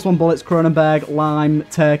 +1 bullets, Cronenberg, Lime,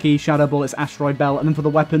 Turkey, Shadow Bullets, Asteroid Belt, and then for the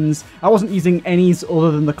weapons, I wasn't using any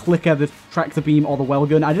other than the Clicker, the Tractor Beam, or the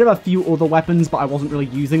Wellgun. I did have a few other weapons, but I wasn't really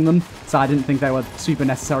using them, so I didn't think they were super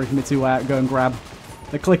necessary for me to go and grab.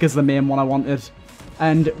 The Clicker's the main one I wanted.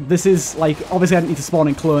 And this is, like, obviously I didn't need to spawn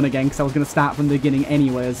in clone again, because I was going to start from the beginning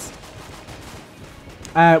anyways.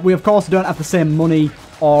 We, of course, don't have the same money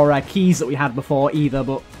or keys that we had before either,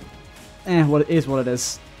 but what it is what it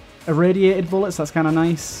is. Irradiated bullets, that's kind of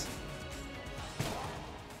nice.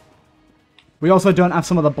 We also don't have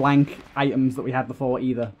some of the blank items that we had before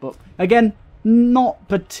either, but again, not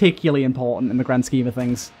particularly important in the grand scheme of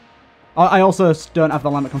things. I also don't have the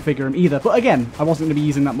Lammet Configurum either, but again, I wasn't going to be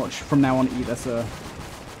using that much from now on either, so...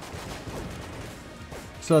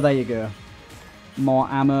 So there you go. More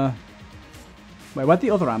ammo. Wait, where'd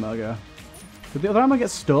the other ammo go? Did the other ammo get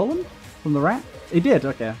stolen from the rat? It did,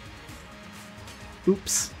 okay.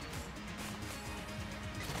 Oops.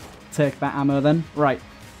 take that ammo then. Right.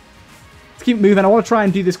 Let's keep moving. I want to try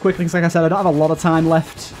and do this quickly because, like I said, I don't have a lot of time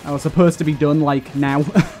left. I was supposed to be done, like, now.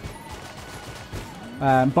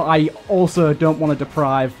 But I also don't want to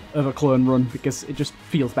deprive of a clone run because it just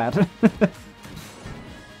feels bad.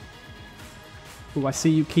 Ooh, I see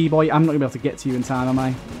you, Keyboy. I'm not going to be able to get to you in time, am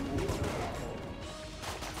I?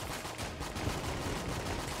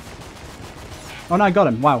 Oh, no, I got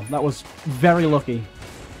him. Wow, that was very lucky.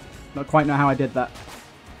 Not quite know how I did that.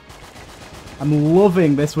 I'm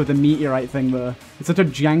loving this with the meteorite thing, though. It's such a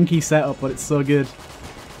janky setup, but it's so good.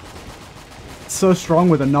 It's so strong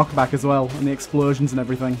with the knockback as well, and the explosions and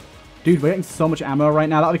everything. Dude, we're getting so much ammo right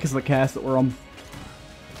now. That's because of the curse that we're on.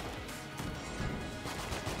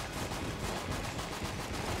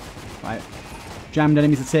 Right. Jammed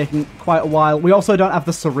enemies are taking quite a while. We also don't have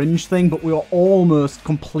the syringe thing, but we were almost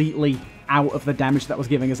completely out of the damage that was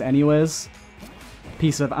giving us anyways.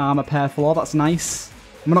 Piece of armor pair floor, that's nice.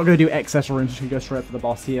 I'm not going to do excess runes, just going to go straight for the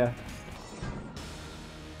boss here.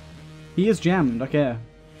 He is jammed, okay.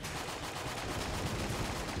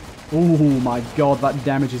 Oh my god, that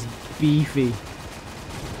damage is beefy.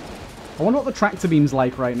 I wonder what the tractor beam's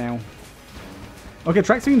like right now. Okay,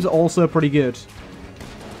 tractor beam's also pretty good.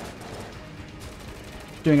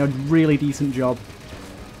 Doing a really decent job.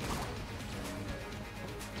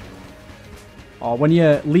 Oh, when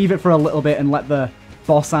you leave it for a little bit and let the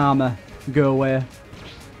boss armor go away,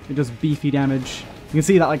 it does beefy damage. You can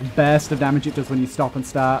see that like burst of damage it does when you stop and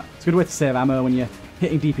start. It's a good way to save ammo when you're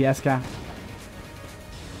hitting DPS cap.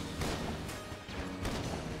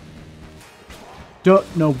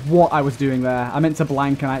 Don't know what I was doing there. I meant to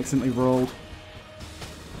blank and I accidentally rolled.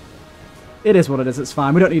 It is what it is, it's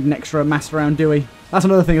fine. We don't need an extra master round, do we? That's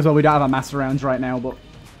another thing as well, we don't have our master rounds right now, but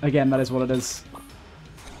again, that is what it is.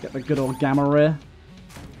 Get the good old gamma ray.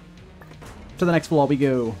 To the next floor we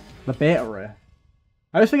go. The beta ray.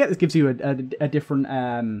 I always forget this gives you a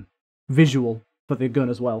different visual for the gun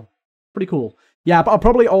as well. Pretty cool. Yeah, but I'll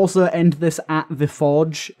probably also end this at the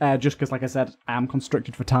forge, just because, like I said, I am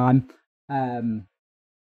constricted for time.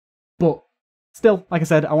 But still, like I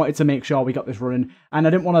said, I wanted to make sure we got this running, and I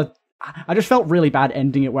didn't want to. I just felt really bad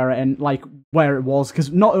ending it where it was,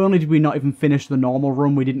 because not only did we not even finish the normal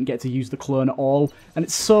run, we didn't get to use the clone at all, and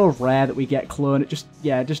it's so rare that we get clone. It just,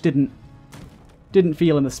 yeah, it just didn't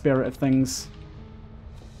feel in the spirit of things.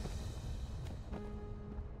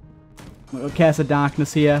 Little Curse of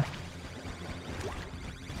Darkness here.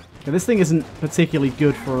 Okay, this thing isn't particularly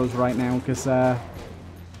good for us right now, because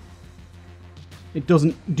it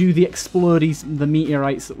doesn't do the explodies, the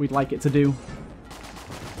meteorites that we'd like it to do.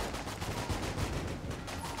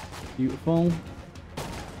 Beautiful.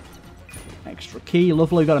 Extra key.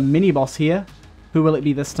 Lovely. We've got a mini-boss here. Who will it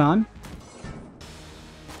be this time?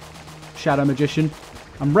 Shadow Magician.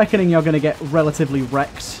 I'm reckoning you're going to get relatively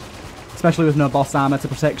wrecked. Especially with no boss armor to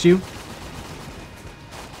protect you.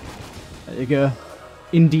 There you go.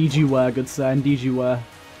 Indeed you were, good sir. Indeed you were.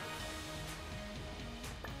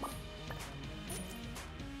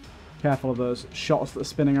 Careful of those shots that are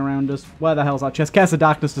spinning around us. Where the hell's our chest? Curse of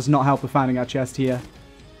Darkness does not help with finding our chest here.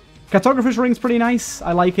 Cartographer's Ring's pretty nice.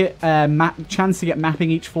 I like it. Chance to get mapping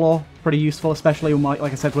each floor. Pretty useful, especially when,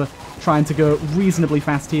 like I said, we're trying to go reasonably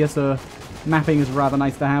fast here, so mapping is rather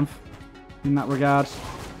nice to have in that regard.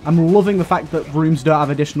 I'm loving the fact that rooms don't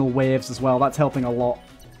have additional waves as well. That's helping a lot.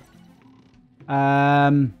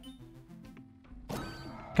 Can't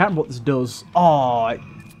remember what this does. Oh,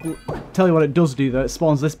 tell you what it does do, though. It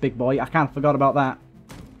spawns this big boy. I kind of forgot about that.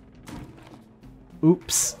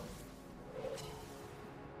 Oops.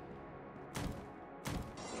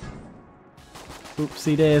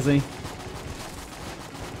 Oopsie daisy.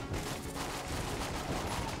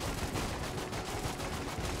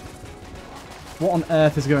 What on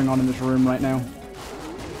earth is going on in this room right now?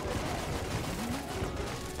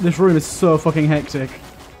 This room is so fucking hectic.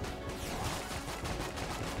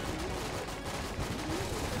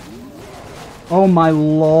 Oh my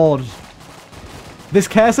lord. This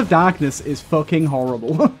Curse of Darkness is fucking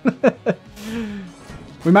horrible.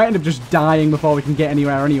 We might end up just dying before we can get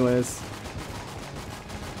anywhere anyways.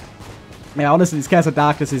 Yeah, honestly, this Curse of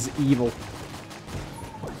Darkness is evil.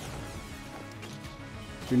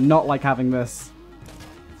 Do not like having this.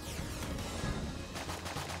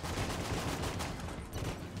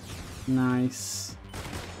 Nice.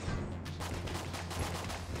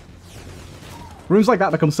 Rooms like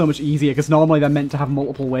that become so much easier, because normally they're meant to have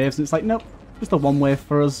multiple waves, and it's like, nope, just a one wave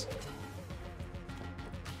for us.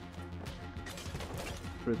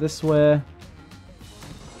 Through this way.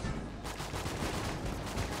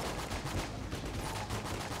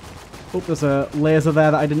 Oh, there's a laser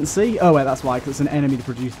there that I didn't see. Oh, wait, that's why, because it's an enemy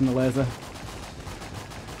producing the laser.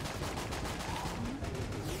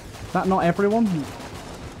 That not everyone?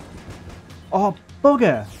 Oh,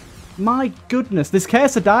 bugger. My goodness, this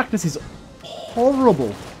Curse of Darkness is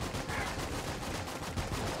horrible.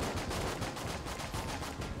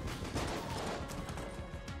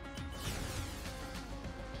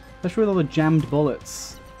 Especially with all the jammed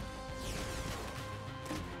bullets.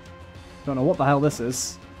 Don't know what the hell this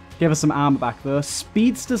is. Give us some armor back though.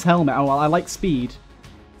 Speedster's helmet. Oh well, I like speed.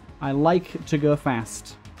 I like to go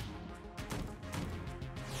fast.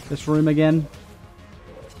 This room again.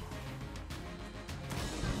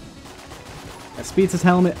 Yeah, Speedster's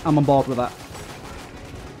helmet. I'm on board with that.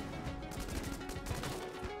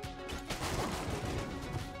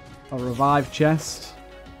 A revive chest.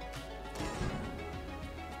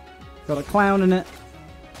 Got a clown in it.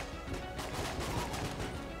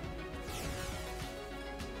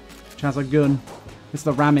 Which has a gun. It's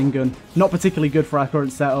the ramming gun. Not particularly good for our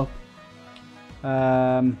current setup.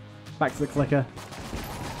 Back to the clicker.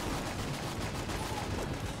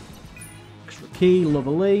 Extra key,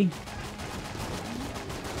 lovely.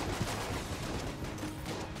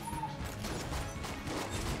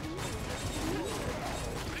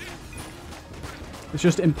 It's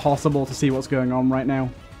just impossible to see what's going on right now.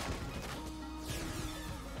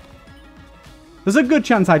 There's a good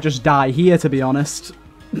chance I just die here, to be honest.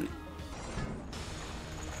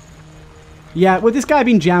 Yeah, with this guy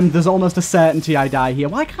being jammed, there's almost a certainty I die here.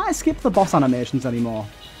 Why can't I skip the boss animations anymore?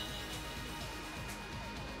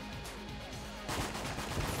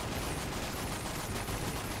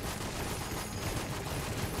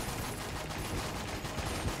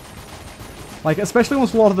 Like, especially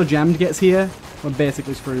once Lord of the Jammed gets here, we're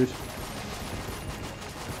basically screwed.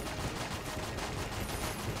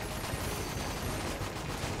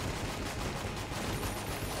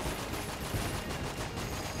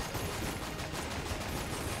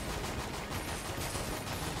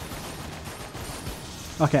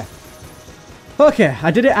 Okay. Okay,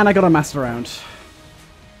 I did it and I got a master round.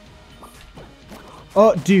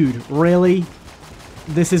 Oh, dude, really?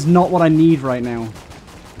 This is not what I need right now.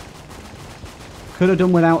 Could have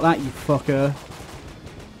done without that, you fucker.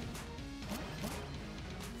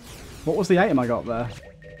 What was the item I got there?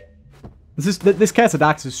 This Curse of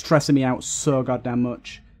Darkness is stressing me out so goddamn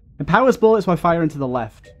much. Empowers bullets by firing to the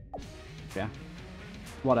left. Yeah.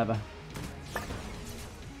 Whatever.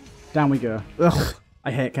 Down we go. Ugh. I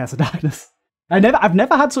hate Curse of Darkness. I've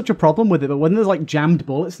never had such a problem with it, but when there's like jammed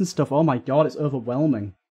bullets and stuff, oh my god, it's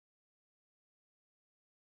overwhelming.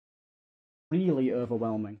 Really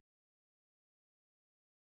overwhelming.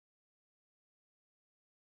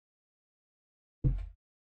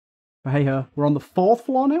 But hey ho, we're on the 4th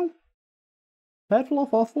floor now? 3rd floor?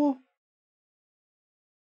 4th floor?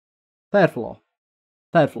 3rd floor.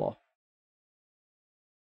 3rd floor.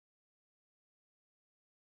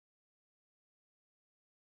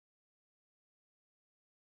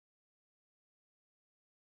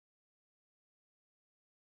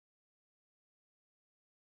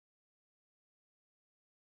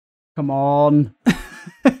 Come on.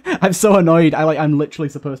 I'm so annoyed. I'm literally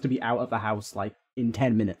supposed to be out of the house like in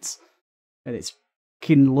 10 minutes. And it's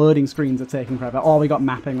fucking loading screens are taking forever. Oh, we got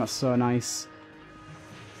mapping. That's so nice.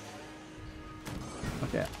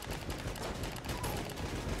 Okay.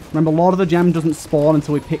 Remember, Lord of the Gem doesn't spawn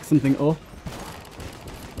until we pick something up.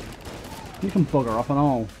 You can bugger off and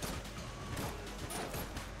all.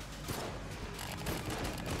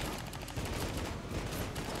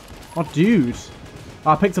 Oh, dude. Oh,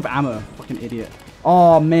 I picked up ammo. Fucking idiot.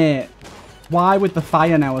 Oh, mate. Why with the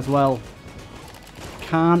fire now as well?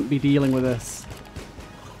 Can't be dealing with this.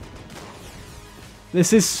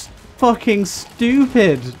 This is fucking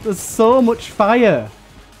stupid. There's so much fire.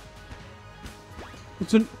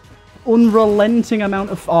 It's an unrelenting amount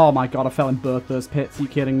of... Oh my god, I fell in both those pits. Are you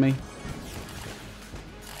kidding me?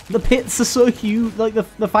 The pits are so huge. Like,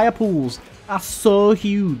 the fire pools are so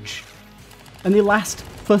huge. And they last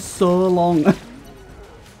for so long.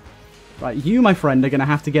 Right, you, my friend, are going to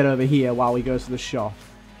have to get over here while we go to the shop.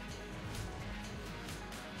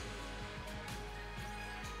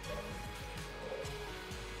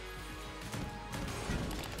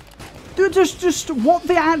 Dude, just what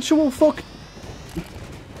the actual fuck?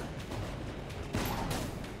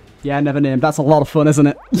 Yeah, never named. That's a lot of fun, isn't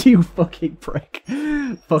it? You fucking prick.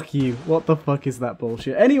 Fuck you. What the fuck is that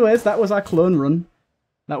bullshit? Anyways, that was our clone run.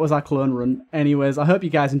 That was our clone run. Anyways, I hope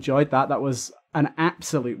you guys enjoyed that. That was an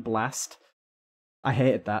absolute blast. I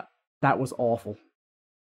hated that. That was awful.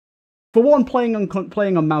 For one, playing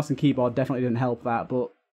on mouse and keyboard definitely didn't help that,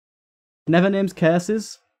 but Never Name's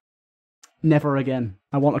curses Never again.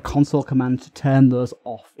 I want a console command to turn those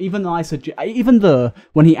off. Even though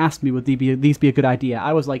when he asked me would these be a good idea,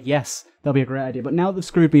 I was like, yes, they'll be a great idea. But now they've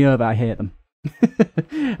screwed me over, I hate them.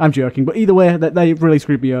 I'm joking, but either way, they really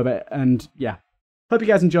screwed me over. And yeah, hope you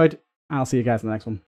guys enjoyed. I'll see you guys in the next one.